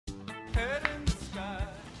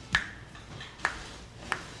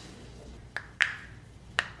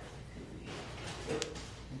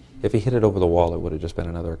If he hit it over the wall, it would have just been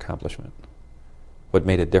another accomplishment. What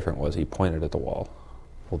made it different was he pointed at the wall.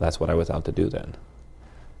 Well, that's what I was out to do then.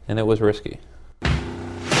 And it was risky.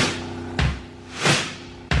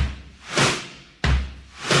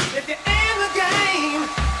 If you're in the game,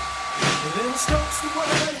 then starts the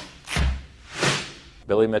word.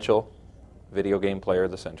 Billy Mitchell, video game player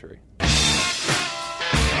of the century.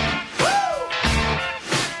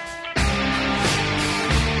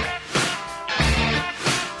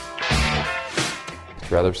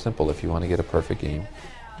 It's rather simple. If you want to get a perfect game,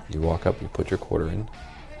 you walk up, you put your quarter in,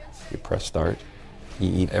 you press start,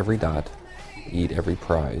 you eat every dot, you eat every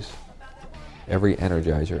prize, every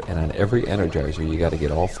energizer, and on every energizer you got to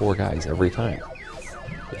get all 4 guys every time.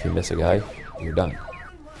 If you miss a guy, you're done.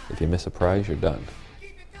 If you miss a prize, you're done.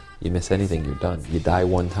 You miss anything, you're done. You die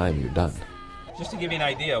 1 time, you're done. Just to give you an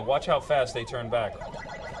idea, watch how fast they turn back.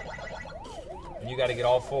 And you got to get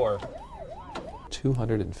all 4.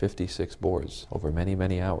 256 boards over many,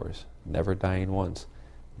 many hours, never dying once,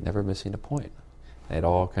 never missing a point. I had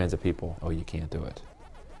all kinds of people, oh, you can't do it.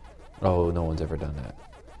 Oh, no one's ever done that.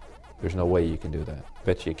 There's no way you can do that.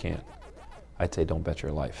 Bet you can't. I'd say don't bet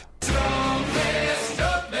your life.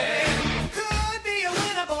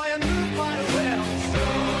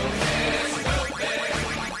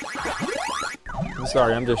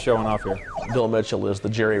 Sorry, I'm just showing off here. Bill Mitchell is the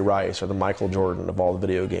Jerry Rice or the Michael Jordan of all the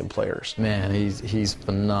video game players. Man, he's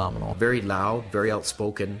phenomenal. Very loud, very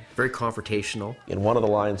outspoken, very confrontational. And one of the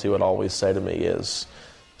lines he would always say to me is,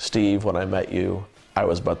 Steve, when I met you, I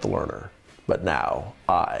was but the learner, but now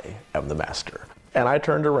I am the master. And I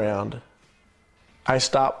turned around, I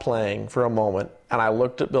stopped playing for a moment, and I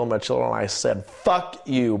looked at Bill Mitchell and I said, fuck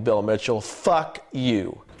you, Bill Mitchell, fuck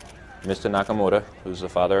you. Mr. Nakamura, who's the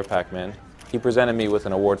father of Pac-Man, he presented me with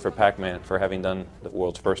an award for Pac-Man for having done the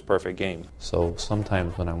world's first perfect game. So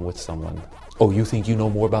sometimes when I'm with someone, oh, you think you know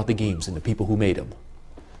more about the games than the people who made them?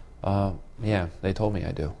 Yeah, they told me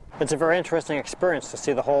I do. It's a very interesting experience to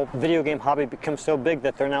see the whole video game hobby become so big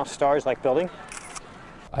that they're now stars like building.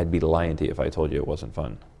 I'd be lying to you if I told you it wasn't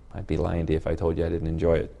fun. I'd be lying to you if I told you I didn't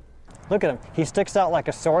enjoy it. Look at him. He sticks out like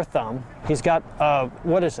a sore thumb. He's got,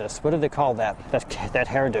 what is this? What do they call that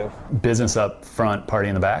hairdo? Business up front, party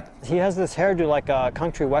in the back. He has this hairdo like a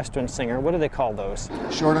country western singer. What do they call those?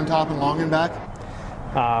 Short on top and long in back?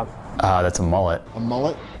 That's a mullet. A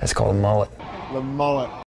mullet? That's called a mullet. The mullet.